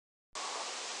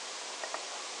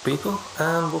people,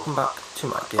 and welcome back to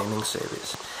my gaming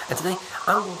series. And today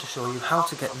I'm going to show you how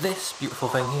to get this beautiful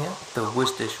thing here, the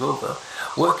Wizdish Rovrhow,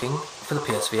 working for the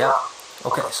PSVR.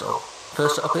 Okay, so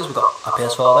first setup is we've got our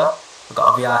PS4 there, we've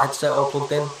got our VR headset all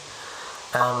plugged in,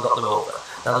 and we've got the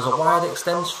Rovrhow. Now there's a wire that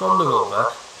extends from the Rovrhow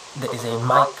that is a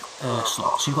mic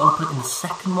slot, so you've got to put it in the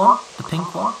second one, the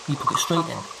pink one, you plug it straight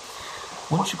in.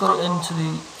 Once you've got it into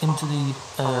the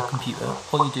computer,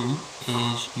 all you do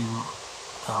is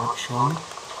I'll show you,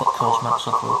 got Cosmat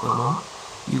software for a moment.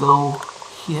 You go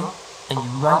here and you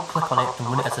right click on it and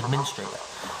run it as administrator.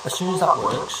 As soon as that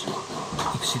works, you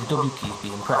can see the W key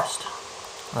being pressed.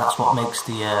 And that's what makes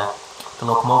the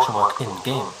locomotion work in the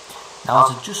game. Now,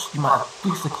 you might have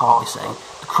briefly caught me say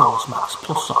the Max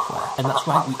Plus software, and that's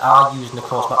right, we are using the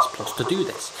Max Plus to do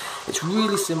this. It's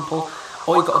really simple.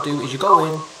 All you've got to do is you go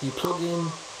in, you plug in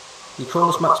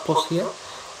your Max Plus here.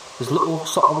 There's a little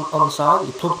socket on the side,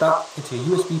 you plug that into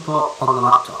your USB port on the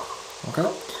laptop. Okay?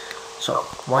 So,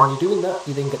 when you're doing that,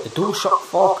 you then get the DualShock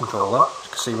 4 controller, as you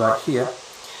can see right here.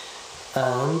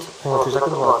 And, hang on 2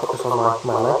 seconds while I put this on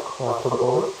my leg, while I plug it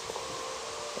over.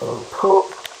 And plug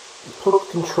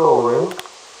the controller in.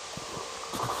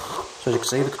 So as you can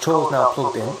see, the controller is now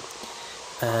plugged in.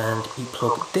 And you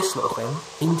plug this little thing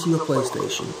into your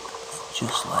PlayStation,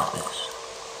 just like this.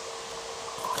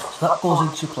 Okay, so that goes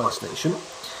into your PlayStation.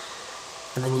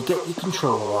 And then you get your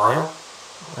controller wire,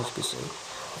 as you can see,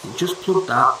 you just plug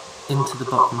that into the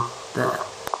bottom there.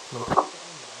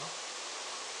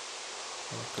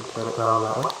 Get it round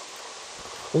that way.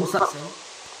 Once that's in,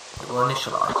 it will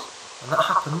initialise. When that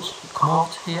happens, you come over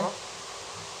to here,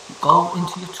 you go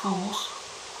into your tools.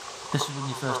 This is when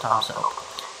you first time set up.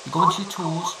 You go into your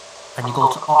tools and you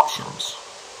go to options.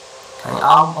 Okay,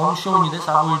 I'm only showing you this,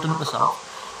 I've already done it myself.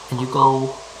 And you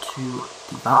go to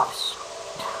device.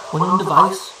 When you're on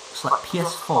device, select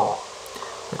PS4.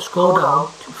 Let's scroll down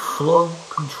to flow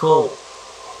control.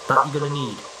 That you're going to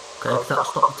need. Okay, because that'll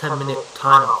stop the 10-minute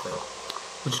timeout thing.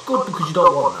 Which is good because you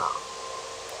don't want that.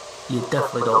 You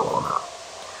definitely don't want that.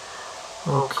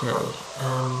 Okay,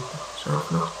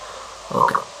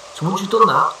 okay, so once you've done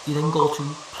that, you then go to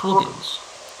plugins.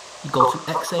 You go to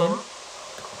XM.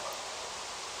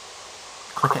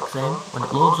 Click XM. When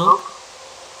it loads up,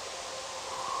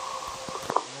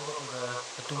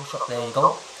 DualShock, there you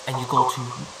go, and you go to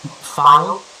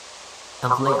File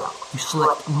and Layout. You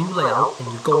select New Layout and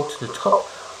you go to the top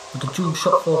of the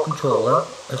DualShock 4 controller,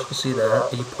 as you can see there,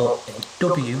 and you put a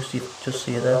W, so you can just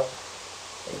see it there.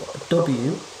 There you go, a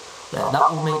W. Yeah,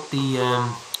 that will make the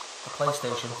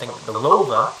PlayStation think that the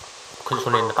Rovrhow, because it's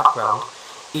running in the background,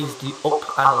 is the up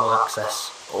access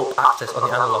on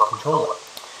the analog controller.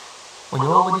 When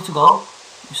you're all ready to go,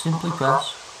 you simply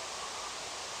press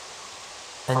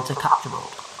Enter Capture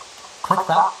Mode. Click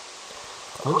that.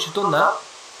 Once you've done that,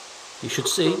 you should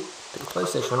see that the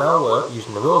PlayStation will now work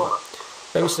using the Rovrhow.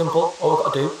 Very simple. All we've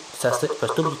got to do to test it,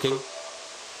 press W key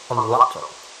on the laptop.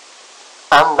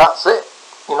 And that's it.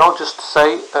 You know, just to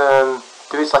say,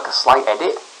 there is like a slight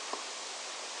edit.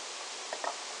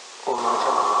 There we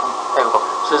go.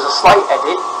 So there's a slight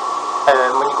edit.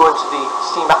 When you go into the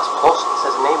Steam Max Plus, it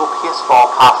says enable PS4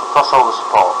 partial crossover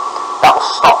support. That will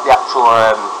stop the actual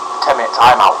 10-minute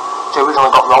timeout, which I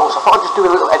originally got wrong, so I thought I'd just do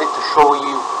a little edit to show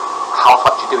you how to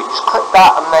actually do it. You just click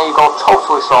that and there you go,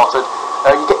 totally sorted.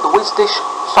 You get the Wizdish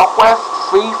software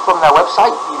free from their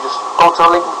website. You just go to the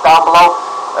link down below,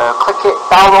 click it,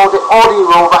 download it, order your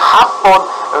Rovrhow, have fun,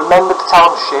 and remember to tell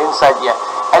them Shane sent you.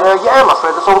 And yeah, I'm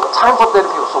afraid that's all we've got time for today,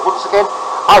 people. So once again,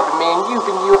 I've been me and you've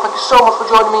been you. Thank you so much for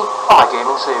joining me on my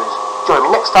gaming series. Join me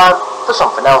next time for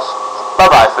something else. Bye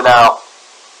bye for now.